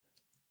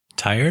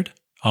Tired?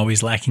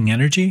 Always lacking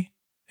energy?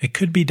 It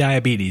could be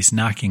diabetes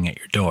knocking at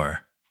your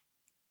door.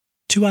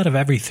 2 out of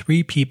every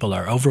 3 people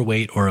are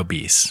overweight or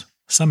obese.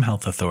 Some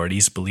health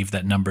authorities believe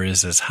that number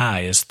is as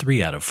high as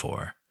 3 out of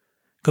 4.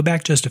 Go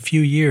back just a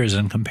few years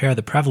and compare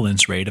the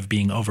prevalence rate of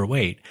being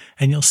overweight,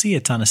 and you'll see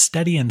it's on a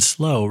steady and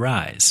slow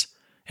rise.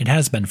 It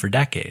has been for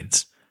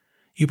decades.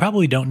 You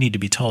probably don't need to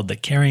be told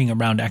that carrying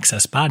around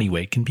excess body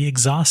weight can be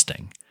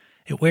exhausting.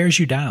 It wears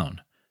you down.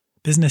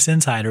 Business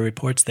Insider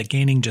reports that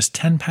gaining just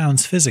 10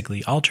 pounds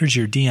physically alters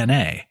your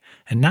DNA,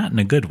 and not in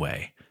a good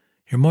way.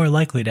 You're more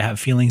likely to have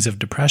feelings of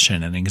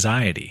depression and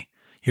anxiety.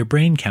 Your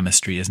brain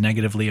chemistry is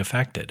negatively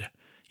affected.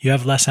 You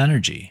have less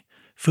energy.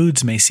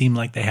 Foods may seem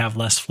like they have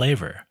less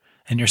flavor,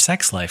 and your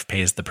sex life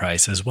pays the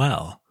price as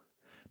well.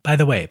 By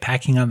the way,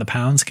 packing on the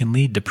pounds can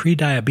lead to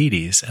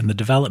pre-diabetes and the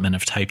development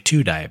of type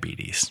 2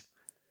 diabetes.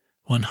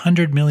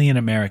 100 million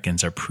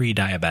Americans are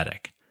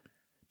pre-diabetic.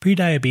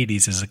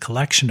 Pre-diabetes is a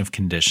collection of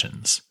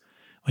conditions.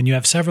 When you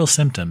have several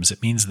symptoms,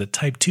 it means that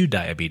type 2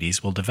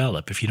 diabetes will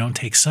develop if you don't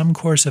take some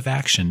course of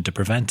action to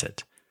prevent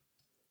it.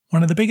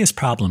 One of the biggest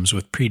problems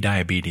with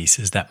pre-diabetes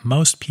is that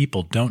most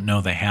people don't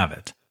know they have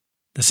it.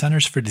 The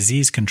Centers for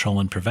Disease Control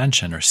and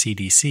Prevention, or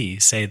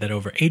CDC, say that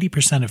over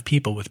 80% of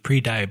people with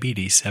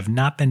pre-diabetes have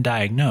not been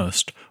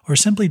diagnosed or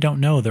simply don't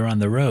know they're on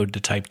the road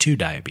to type 2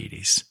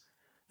 diabetes.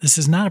 This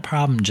is not a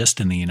problem just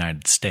in the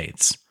United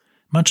States.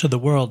 Much of the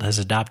world has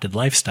adopted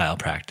lifestyle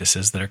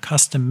practices that are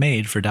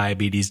custom-made for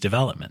diabetes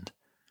development.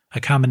 A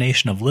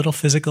combination of little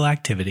physical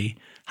activity,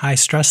 high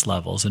stress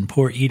levels, and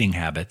poor eating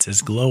habits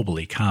is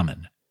globally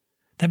common.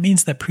 That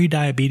means that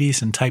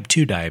prediabetes and type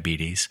 2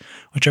 diabetes,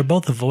 which are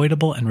both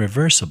avoidable and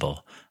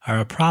reversible, are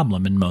a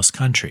problem in most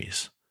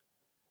countries.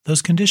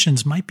 Those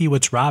conditions might be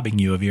what's robbing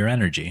you of your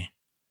energy.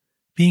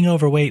 Being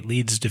overweight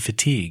leads to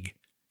fatigue.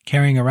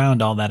 Carrying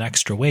around all that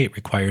extra weight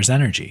requires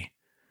energy.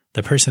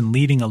 The person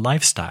leading a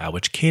lifestyle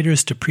which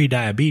caters to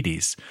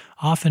prediabetes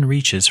often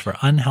reaches for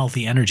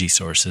unhealthy energy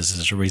sources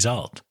as a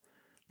result.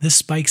 This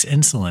spikes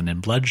insulin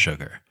and blood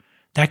sugar.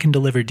 That can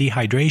deliver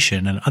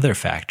dehydration and other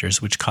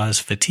factors which cause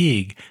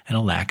fatigue and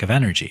a lack of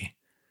energy.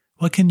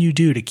 What can you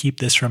do to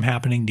keep this from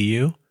happening to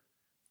you?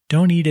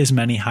 Don't eat as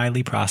many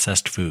highly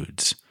processed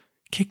foods.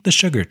 Kick the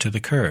sugar to the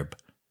curb.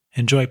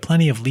 Enjoy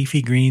plenty of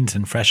leafy greens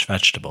and fresh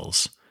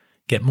vegetables.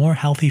 Get more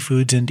healthy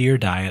foods into your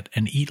diet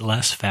and eat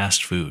less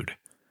fast food.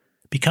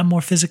 Become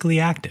more physically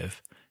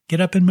active. Get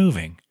up and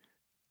moving.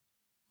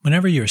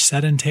 Whenever you're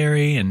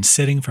sedentary and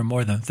sitting for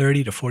more than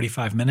 30 to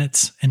 45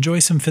 minutes, enjoy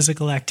some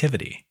physical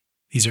activity.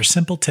 These are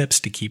simple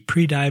tips to keep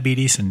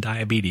prediabetes and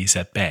diabetes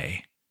at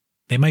bay.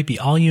 They might be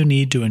all you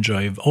need to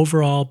enjoy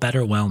overall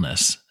better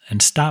wellness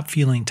and stop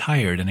feeling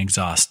tired and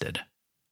exhausted.